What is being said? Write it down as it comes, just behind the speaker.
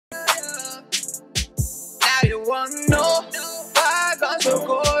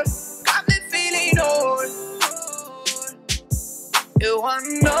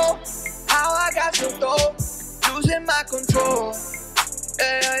losing my control.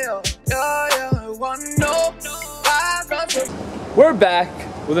 We're back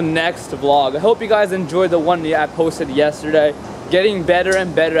with the next vlog. I hope you guys enjoyed the one I posted yesterday. Getting better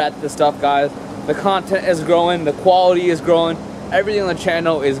and better at this stuff, guys. The content is growing, the quality is growing, everything on the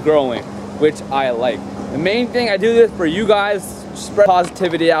channel is growing, which I like. The main thing, I do this for you guys, spread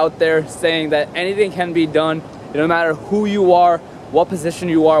positivity out there, saying that anything can be done, no matter who you are, what position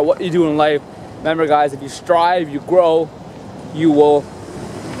you are, what you do in life. Remember guys, if you strive, you grow, you will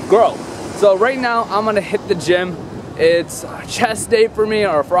grow. So right now, I'm gonna hit the gym. It's chest day for me,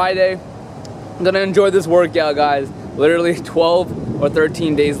 or Friday. I'm gonna enjoy this workout, guys. Literally 12 or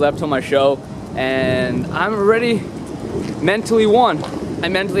 13 days left till my show, and I'm already mentally won. I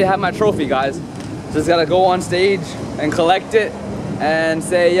mentally have my trophy, guys. Just gotta go on stage and collect it and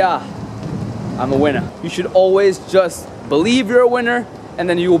say, yeah, I'm a winner. You should always just believe you're a winner, and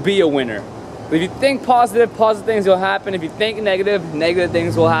then you will be a winner. If you think positive, positive things will happen. If you think negative, negative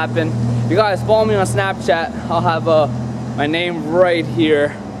things will happen. If you guys follow me on Snapchat, I'll have my name right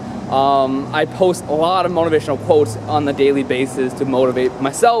here. I post a lot of motivational quotes on a daily basis to motivate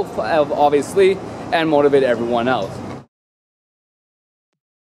myself, obviously, and motivate everyone else.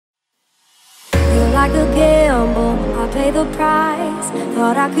 Like a gamble, I pay the price.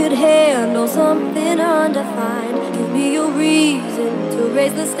 Thought I could handle something undefined. Give me a reason to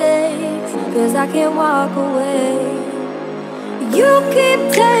raise the stakes, 'cause I can't walk away. You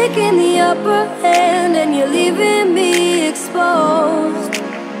keep taking the upper hand, and you're leaving me exposed.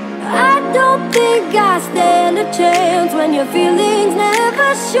 I don't think I stand a chance when your feelings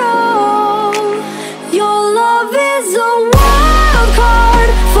never show. Your love is a wild card,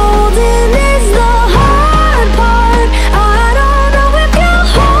 folding is the hard part. I don't know if you'll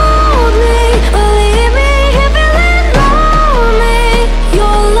hold me or leave me here feeling lonely.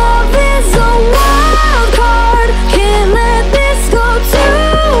 Your love is a wild card, can't let this go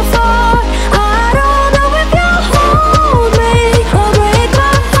too far. I don't know if you'll hold me or break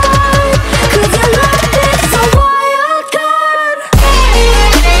my heart, 'cause your love is a wild card.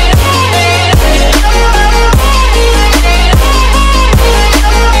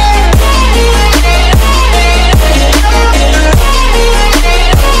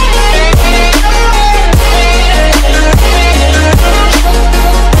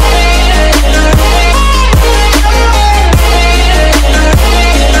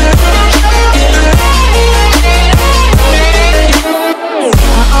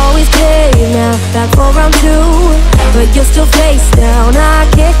 Back for round two, but you're still face down. I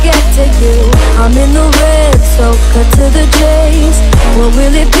can't get to you. I'm in the red, so cut to the chase. What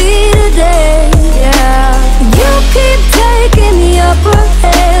will it be today? Yeah, you keep taking the upper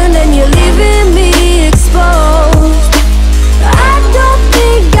hand, and you're leaving me exposed. I don't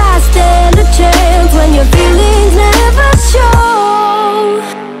think I stand a chance when your feelings never show.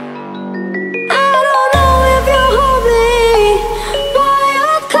 I don't know if you hold me.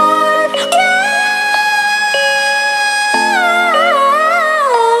 Wild card,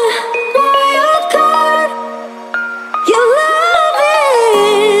 wild card. Your love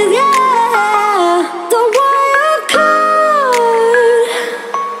is, yeah, the wild card.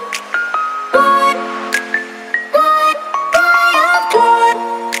 Wild card.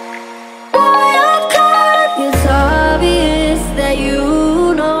 Wild card. It's obvious that you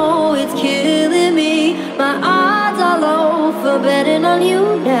know it's killing me. My odds are low for betting on you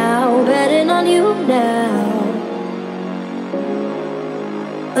now, betting on you now.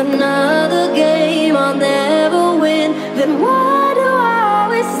 Another game I'll never win. Then why do I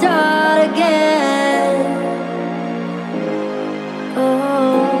always start again?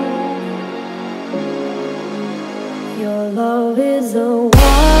 Oh, your love is a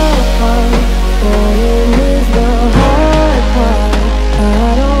wild card, falling is the hard part. I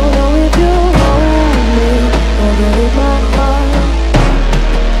don't know if you'll hold me or break my heart.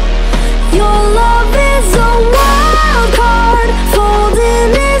 Your love is a wild card,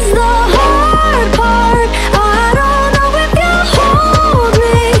 folding is the hard part. I don't know if you'll hold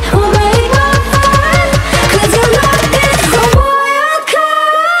me or break my heart, 'cause your love is a wild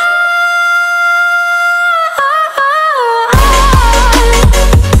card.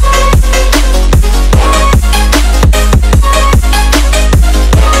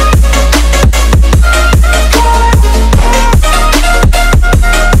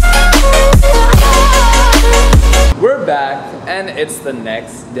 We're back, and it's the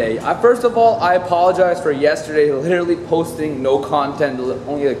next day. First of all, I apologize for yesterday, literally posting no content,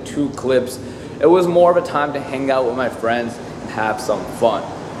 only like 2 clips. It was more of a time to hang out with my friends and have some fun.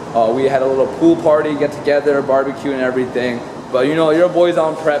 We had a little pool party, get together, barbecue and everything. But you know, your boy's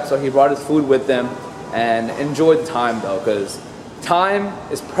on prep, so he brought his food with him. and enjoy the time though, because time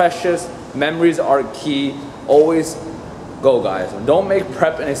is precious, memories are key. Always go, guys. Don't make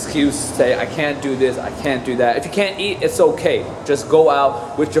prep an excuse to say I can't do this, I can't do that. If you can't eat, it's okay. Just go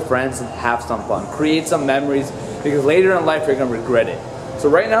out with your friends and have some fun. Create some memories, because later in life you're gonna regret it. So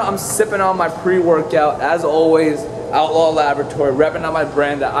right now I'm sipping on my pre-workout, as always, Outlaw Laboratory, repping on my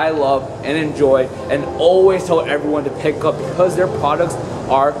brand that I love and enjoy, and always tell everyone to pick up because their products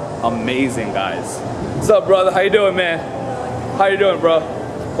are amazing, guys. What's up, brother? How you doing, man? How you doing, bro?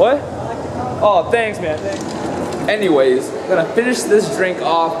 What? Oh, thanks, man. Thanks. Anyways, I'm gonna finish this drink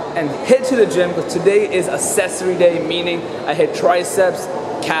off and head to the gym, because today is accessory day, meaning I hit triceps,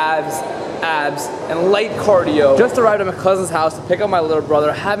 calves, abs, and light cardio. Just arrived at my cousin's house to pick up my little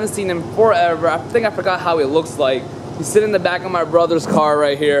brother. I haven't seen him forever. I think I forgot how he looks like. He's sitting in the back of my brother's car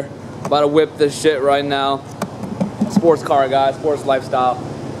right here. About to whip this shit right now. Sports car, guys, sports lifestyle.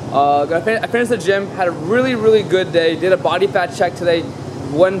 I finished the gym, had a really good day. Did a body fat check today.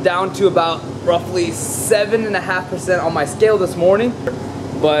 Went down to about roughly 7.5% on my scale this morning.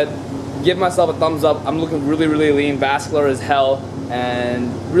 But give myself a thumbs up. I'm looking really lean, vascular as hell,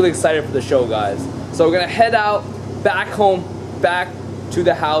 and really excited for the show, guys. So we're gonna head out, back home, back to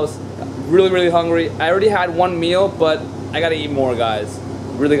the house. Really hungry. I already had one meal, but I gotta eat more, guys.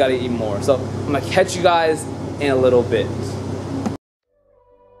 Really gotta eat more. So I'm gonna catch you guys in a little bit.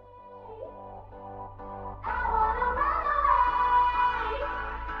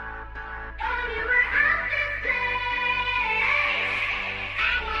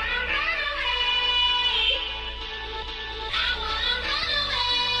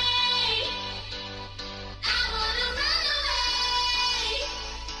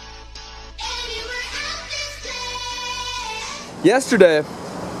 Yesterday,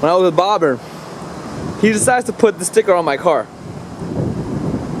 when I was with Bobber, he decides to put the sticker on my car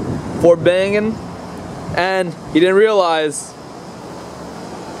for banging, and he didn't realize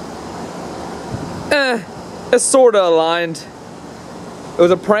it's sorta aligned. It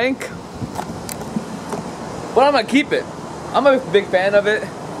was a prank, but I'm gonna keep it. I'm a big fan of it.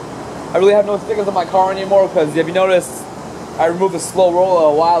 I really have no stickers on my car anymore, because if you notice, I removed the slow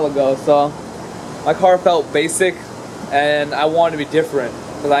roller a while ago, so my car felt basic. And I wanted to be different,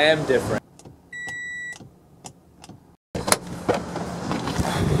 because I am different.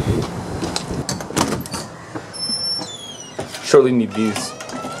 Surely need these.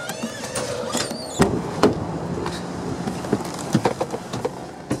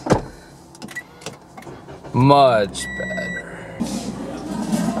 Much better.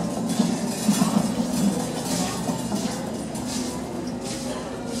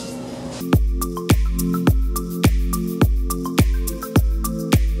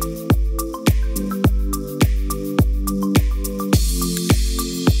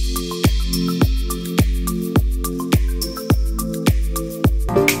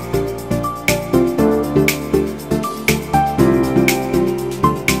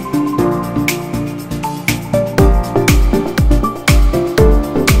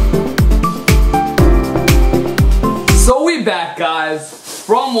 Back, guys,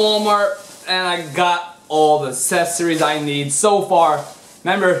 from Walmart, and I got all the accessories I need so far.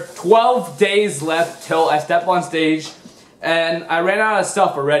 Remember, 12 days left till I step on stage, and I ran out of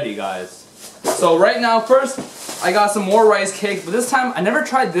stuff already, guys. So right now, first, I got some more rice cakes, but this time I never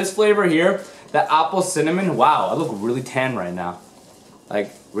tried this flavor here, the apple cinnamon. Wow, I look really tan right now,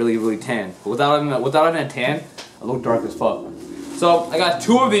 like really tan. But without even a tan, I look dark as fuck. So I got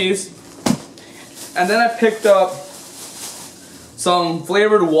 2 of these, and then I picked up some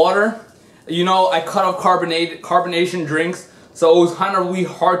flavored water. You know, I cut off carbonation drinks, so it was kind of really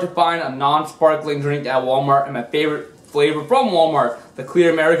hard to find a non-sparkling drink at Walmart, and my favorite flavor from Walmart, the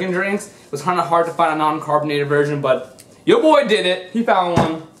clear American drinks, it was kind of hard to find a non-carbonated version, but your boy did it. He found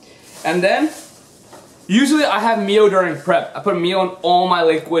one. And then, usually I have Mio during prep. I put Mio in all my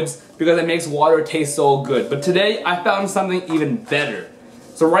liquids because it makes water taste so good. But today, I found something even better.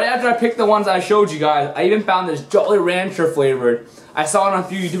 So right after I picked the ones I showed you guys, I even found this Jolly Rancher flavored. I saw it on a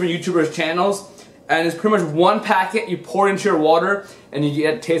few different YouTubers' channels, and it's pretty much one packet you pour into your water, and you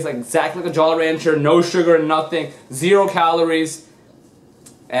get it tastes like exactly like a Jolly Rancher, no sugar, nothing, 0 calories.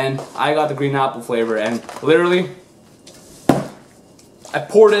 And I got the green apple flavor, and literally, I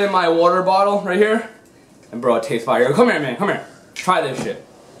poured it in my water bottle right here, and bro, it tastes fire. Come here, man, come here. Try this shit.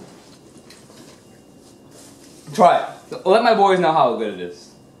 Try it. Let my boys know how good it is.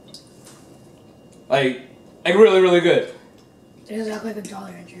 Like really good. It doesn't look like a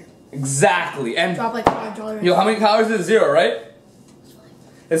Jolly Rancher. Exactly. And drop like 5 Jolly Ranchers. Yo, how many calories is it? 0, right?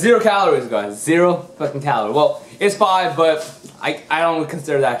 It's 0 calories, guys. 0 fucking calories. Well, it's 5, but I don't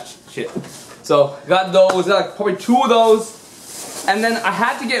consider that shit. So got those, like probably 2 of those. And then I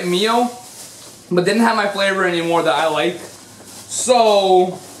had to get Mio, but didn't have my flavor anymore that I like.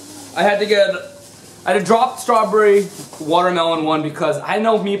 So I had to drop the strawberry watermelon one because I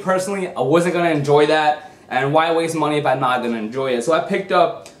know me personally, I wasn't gonna enjoy that. And why waste money if I'm not gonna enjoy it? So I picked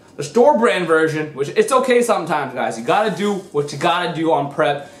up the store brand version, which it's okay sometimes, guys. You gotta do what you gotta do on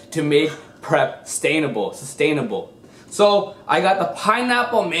prep to make prep sustainable. So I got the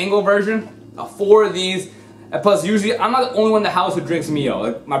pineapple mango version of 4 of these. And plus, usually I'm not the only one in the house who drinks Mio.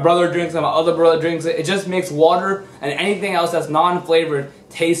 Like, my brother drinks it, my other brother drinks it. It just makes water and anything else that's non-flavored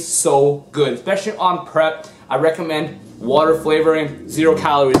taste so good, especially on prep. I recommend water flavoring, 0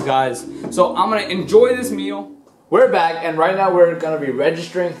 calories, guys. So I'm gonna enjoy this meal. We're back, and right now we're gonna be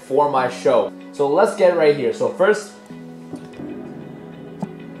registering for my show. So let's get right here. So first,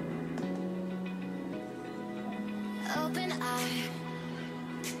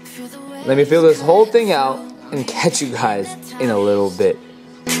 let me fill this whole thing out and catch you guys in a little bit.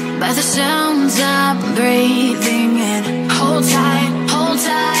 By the sounds I'm breathing in, hold tight, hold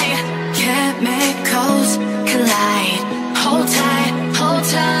tight. Chemicals collide, hold tight, hold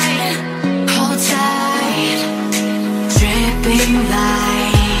tight, hold tight. Dripping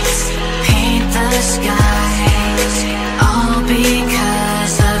lights paint the skies, all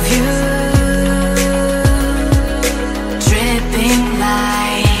because of you. Dripping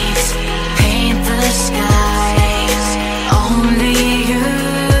lights paint the skies, only you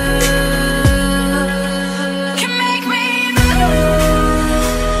can make me move.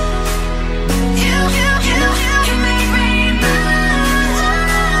 You can make me move.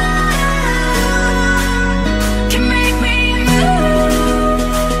 Can make me move.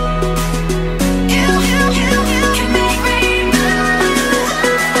 You can make me move.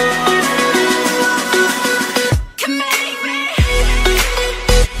 Can make me.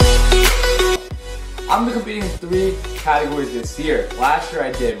 I'm gonna be competing in 3 categories this year. Last year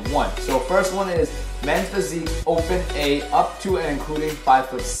I did 1. So first one is Men's Physique Open A up to and including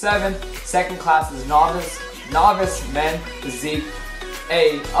 5'7". Second class is Novice Men Physique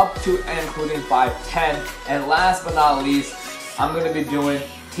A up to and including 5'10". And last but not least, I'm gonna be doing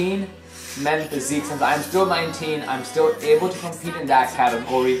Teen Men Physique. Since I'm still 19, I'm still able to compete in that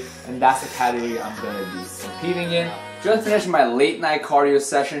category, and that's the category I'm gonna be competing in. Just finished my late night cardio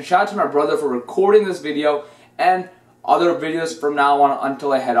session. Shout out to my brother for recording this video and other videos from now on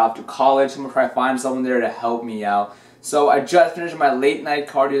until I head off to college. I'm gonna try to find someone there to help me out. So I just finished my late night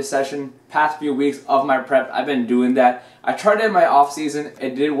cardio session. Past few weeks of my prep, I've been doing that. I tried it in my off season.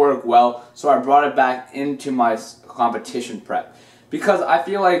 It did work well, so I brought it back into my competition prep. Because I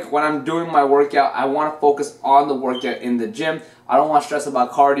feel like when I'm doing my workout, I want to focus on the workout in the gym. I don't want to stress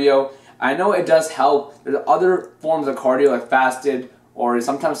about cardio. I know it does help. There's other forms of cardio like fasted, or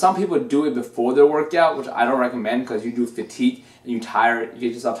sometimes some people do it before their workout, which I don't recommend because you do fatigue and you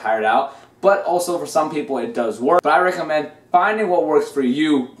get yourself tired out. But also for some people it does work. But I recommend finding what works for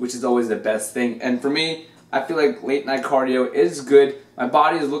you, which is always the best thing. And for me, I feel like late night cardio is good. My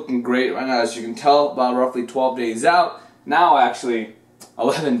body is looking great right now, as you can tell, about roughly 12 days out. Now actually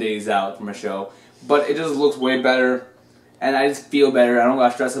 11 days out from a show. But it just looks way better. And I just feel better. I don't got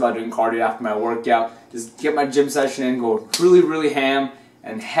to stress about doing cardio after my workout. Just get my gym session in, go really ham,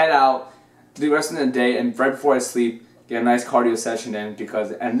 and head out to the rest of the day. And right before I sleep, get a nice cardio session in,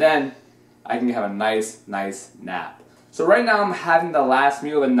 and then I can have a nice nap. So right now I'm having the last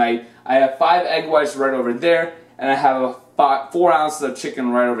meal of the night. I have 5 egg whites right over there, and I have 4 ounces of chicken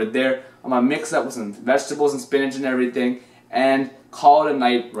right over there. I'm gonna mix it up with some vegetables and spinach and everything, and call it a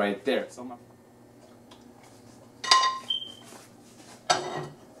night right there. So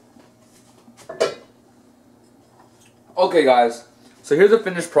okay guys, so here's the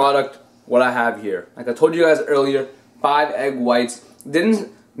finished product, what I have here. Like I told you guys earlier, 5 egg whites. Didn't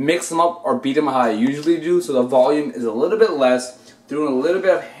mix them up or beat them how I usually do, so the volume is a little bit less. Threw in a little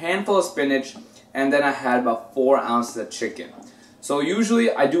bit of handful of spinach, and then I had about 4 ounces of chicken. So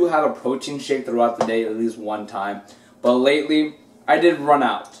usually I do have a protein shake throughout the day at least one time, but lately I did run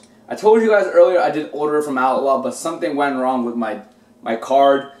out. I told you guys earlier I did order from Outlaw, but something went wrong with my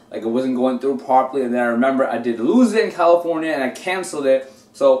card. Like it wasn't going through properly, and then I remember I did lose it in California and I canceled it.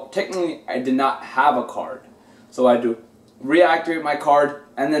 So technically I did not have a card. So I had to reactivate my card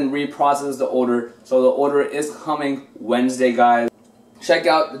and then reprocess the order. So the order is coming Wednesday, guys. Check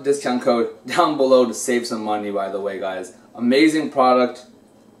out the discount code down below to save some money, by the way, guys. Amazing product,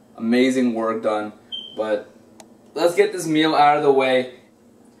 amazing work done. But let's get this meal out of the way.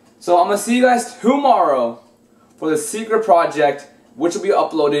 So I'm gonna see you guys tomorrow for the secret project, which will be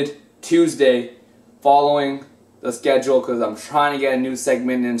uploaded Tuesday following the schedule because I'm trying to get a new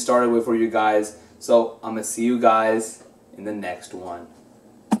segment and started with for you guys. So I'm gonna see you guys in the next one.